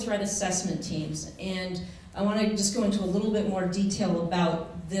behavioral threat assessment teams. And I want to just go into a little bit more detail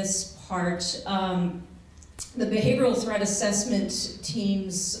about this part. The behavioral threat assessment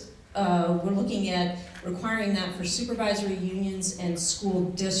teams, we're looking at requiring that for supervisory unions and school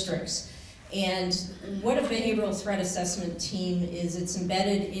districts. And what a behavioral threat assessment team is, it's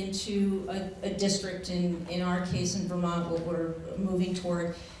embedded into a district, in our case in Vermont, what we're moving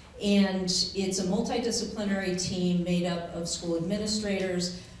toward. And it's a multidisciplinary team made up of school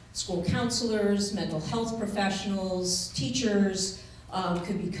administrators, school counselors, mental health professionals, teachers,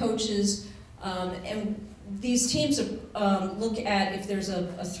 could be coaches. And these teams look at if there's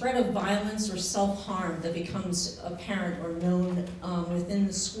a threat of violence or self-harm that becomes apparent or known within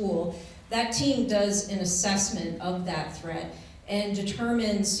the school. That team does an assessment of that threat and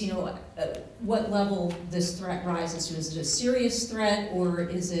determines, what level this threat rises to. Is it a serious threat, or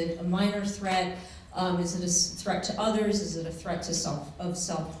is it a minor threat? Is it a threat to others? Is it a threat to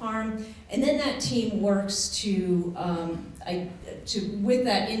self-harm? And then that team works to with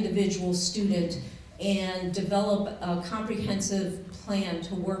that individual student and develop a comprehensive plan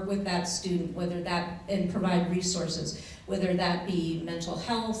to work with that student, and provide resources, whether that be mental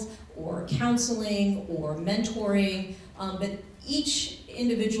health or counseling or mentoring. But each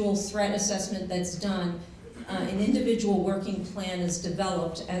individual threat assessment that's done, an individual working plan is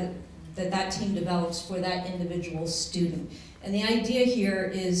developed that team develops for that individual student. And the idea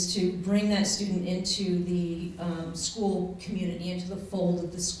here is to bring that student into the school community, into the fold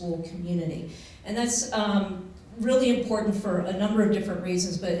of the school community. And that's really important for a number of different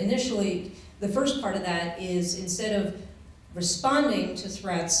reasons, but initially, the first part of that is instead of responding to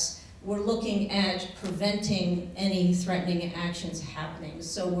threats, we're looking at preventing any threatening actions happening.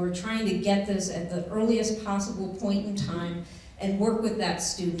 So we're trying to get this at the earliest possible point in time and work with that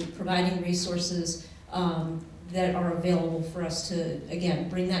student, providing resources that are available for us to, again,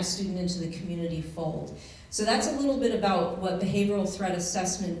 bring that student into the community fold. So that's a little bit about what behavioral threat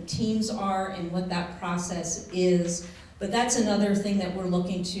assessment teams are and what that process is. But that's another thing that we're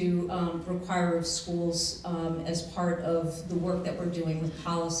looking to require of schools as part of the work that we're doing with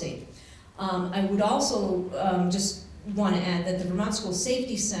policy. I would also just want to add that the Vermont School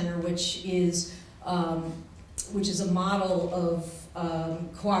Safety Center, which is a model of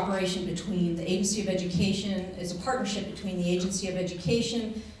cooperation between the Agency of Education, is a partnership between the Agency of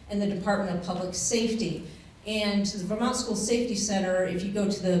Education and the Department of Public Safety. And the Vermont School Safety Center, if you go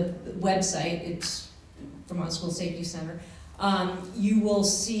to the website, it's Vermont School Safety Center, you will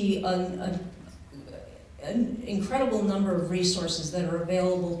see an incredible number of resources that are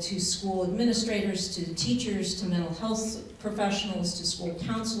available to school administrators, to teachers, to mental health professionals, to school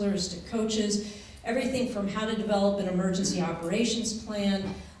counselors, to coaches, everything from how to develop an emergency operations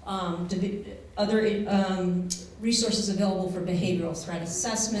plan, other resources available for behavioral threat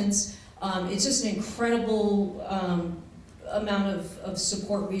assessments. It's just an incredible amount of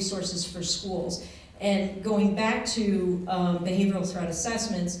support resources for schools. And going back to behavioral threat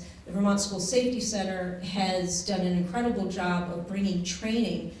assessments, the Vermont School Safety Center has done an incredible job of bringing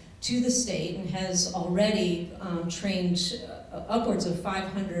training to the state and has already trained upwards of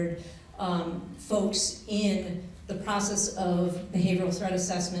 500 folks in the process of behavioral threat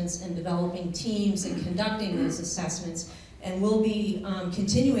assessments and developing teams and conducting those assessments. And we'll be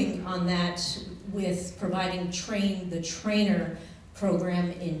continuing on that with providing the trainer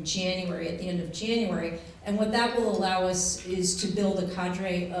program in January, at the end of January. And what that will allow us is to build a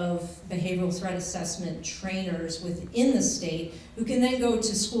cadre of behavioral threat assessment trainers within the state who can then go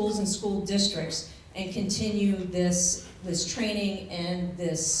to schools and school districts and continue this training and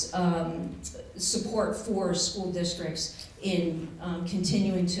this support for school districts in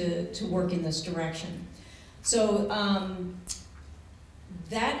continuing to work in this direction. So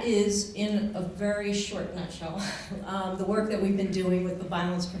that is, in a very short nutshell, the work that we've been doing with the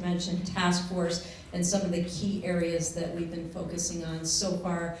Violence Prevention Task Force and some of the key areas that we've been focusing on so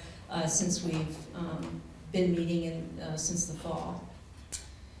far since we've been meeting since the fall.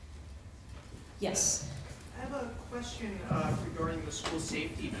 Yes? I have a question regarding the school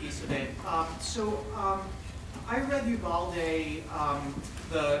safety piece of it. I read Uvalde,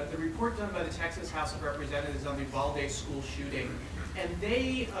 the report done by the Texas House of Representatives on the Uvalde school shooting, and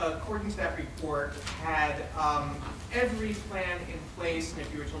they, according to that report, had every plan in place, and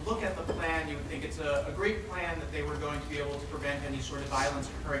if you were to look at the plan, you would think it's a great plan that they were going to be able to prevent any sort of violence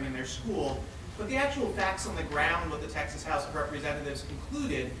occurring in their school. But the actual facts on the ground, what the Texas House of Representatives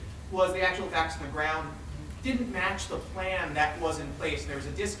concluded, was the actual facts on the ground didn't match the plan that was in place. There was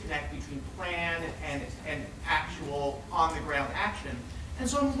a disconnect between plan and actual on-the-ground action. And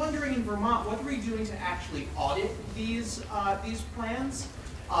so I'm wondering, in Vermont, what are we doing to actually audit these plans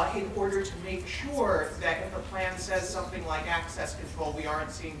in order to make sure that if the plan says something like access control, we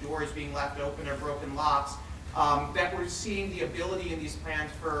aren't seeing doors being left open or broken locks, that we're seeing the ability in these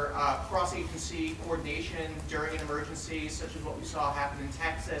plans for cross-agency coordination during an emergency, such as what we saw happen in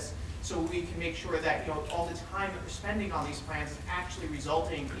Texas, so we can make sure that all the time that we're spending on these plans is actually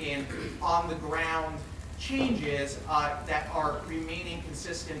resulting in on-the-ground changes that are remaining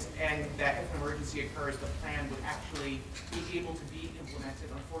consistent, and that if an emergency occurs, the plan would actually be able to be implemented,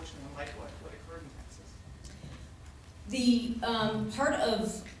 unfortunately, unlike what occurred in Texas. The part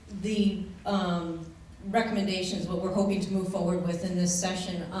of the recommendations, what we're hoping to move forward with in this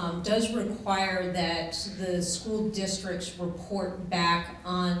session, does require that the school districts report back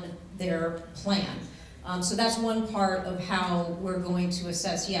on their plan. So that's one part of how we're going to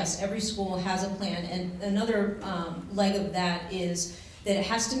assess. Yes, every school has a plan, and another leg of that is that it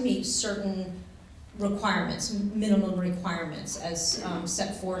has to meet certain requirements, minimum requirements, as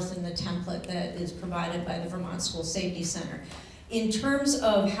set forth in the template that is provided by the Vermont School Safety Center. In terms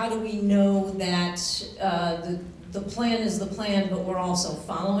of how do we know that the plan is the plan, but we're also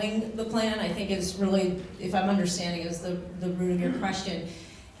following the plan, I think is really, if I'm understanding, is the root of your question.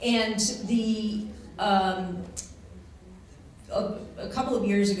 And a couple of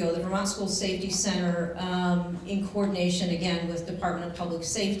years ago, the Vermont School Safety Center, in coordination again with Department of Public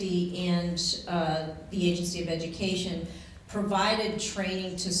Safety and the Agency of Education, provided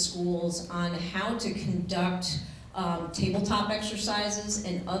training to schools on how to conduct tabletop exercises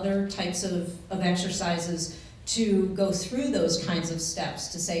and other types of exercises to go through those kinds of steps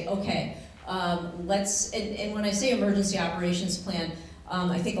to say, okay, and when I say emergency operations plan,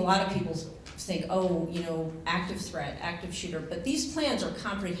 I think a lot of people think, oh, active threat, active shooter, but these plans are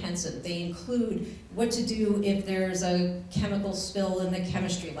comprehensive. They include what to do if there's a chemical spill in the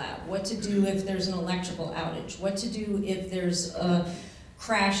chemistry lab, what to do if there's an electrical outage, what to do if there's a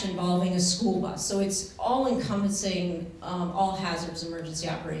crash involving a school bus. So it's all-encompassing all hazards emergency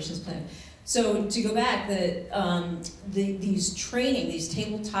operations plan. So to go back, these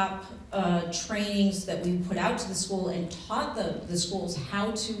tabletop trainings that we put out to the school and taught the schools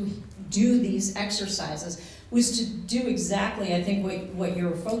how to do these exercises was to do exactly, I think what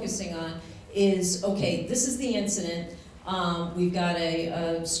you're focusing on is, okay, this is the incident. We've got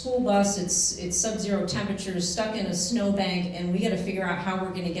a school bus, it's sub-zero temperatures, stuck in a snowbank, and we gotta figure out how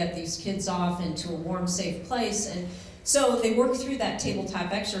we're gonna get these kids off into a warm, safe place. And so they work through that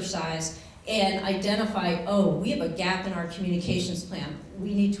tabletop exercise and identify, oh, we have a gap in our communications plan.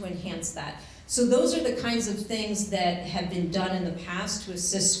 We need to enhance that. So those are the kinds of things that have been done in the past to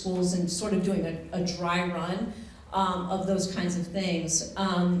assist schools in sort of doing a dry run of those kinds of things.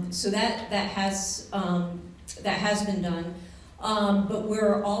 So that has been done. But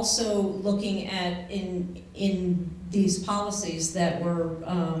we're also looking at in these policies that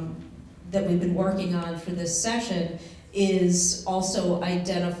we've been working on for this session is also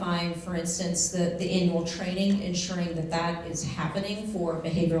identifying, for instance, the annual training, ensuring that that is happening for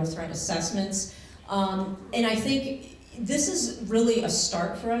behavioral threat assessments. And I think this is really a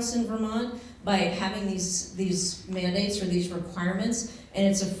start for us in Vermont by having these mandates or these requirements, and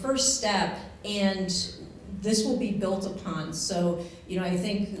it's a first step, and this will be built upon. So, you know, I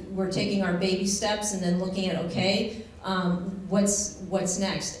think we're taking our baby steps and then looking at, okay, what's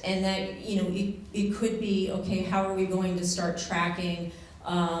next? And that, you know, it could be, okay, how are we going to start tracking,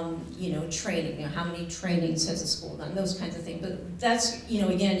 you know, training? You know, how many trainings has a school done? Those kinds of things. But that's, you know,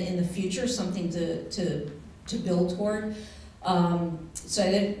 again, in the future, something to build toward. So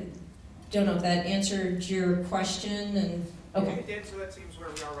I don't know if that answered your question. And okay. It did, so that seems where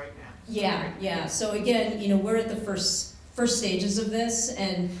we are right now. Yeah, yeah. So again, you know, we're at the first stages of this,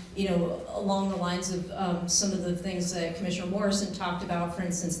 and you know, along the lines of some of the things that Commissioner Morrison talked about, for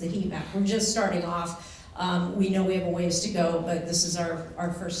instance, the heat map. We're just starting off. We know we have a ways to go, but this is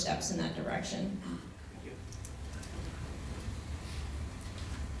our first steps in that direction.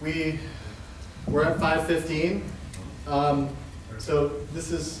 We're at 5:15. So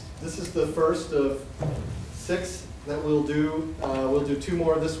this is the first of 6 that we'll do. We'll do 2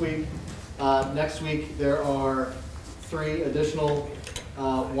 more this week. Next week there are 3 additional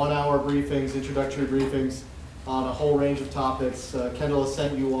 1-hour briefings, introductory briefings on a whole range of topics. Kendall has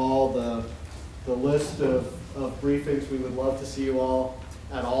sent you all the list of briefings. We would love to see you all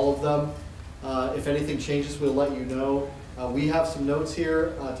at all of them. If anything changes, we'll let you know. We have some notes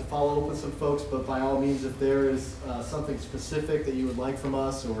here to follow up with some folks, but by all means, if there is something specific that you would like from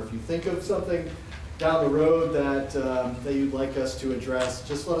us, or if you think of something down the road that you'd like us to address,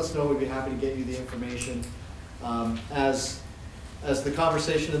 just let us know. We'd be happy to get you the information. As the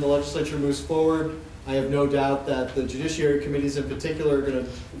conversation in the legislature moves forward, I have no doubt that the judiciary committees in particular are going to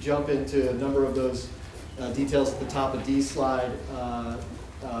jump into a number of those details at the top of Dee's slide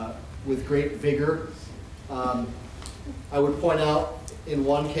with great vigor. I would point out in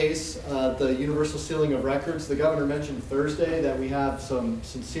one case, the universal sealing of records. The governor mentioned Thursday that we have some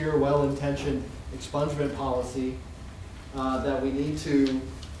sincere, well-intentioned expungement policy that we need to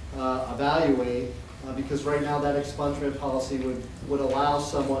evaluate, because right now that expungement policy would allow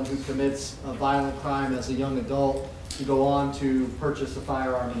someone who commits a violent crime as a young adult to go on to purchase a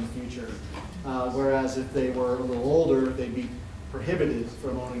firearm in the future. Whereas if they were a little older, they'd be prohibited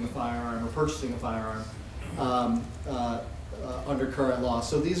from owning a firearm or purchasing a firearm under current law.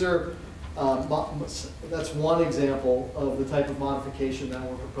 So these are, that's one example of the type of modification that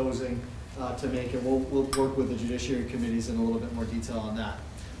we're proposing to make, and we'll work with the judiciary committees in a little bit more detail on that.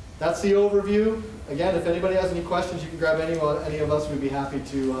 That's the overview. Again, if anybody has any questions, you can grab any of us. We'd be happy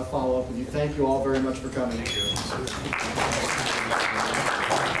to follow up with you. Thank you all very much for coming. Thank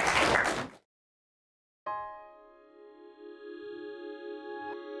you.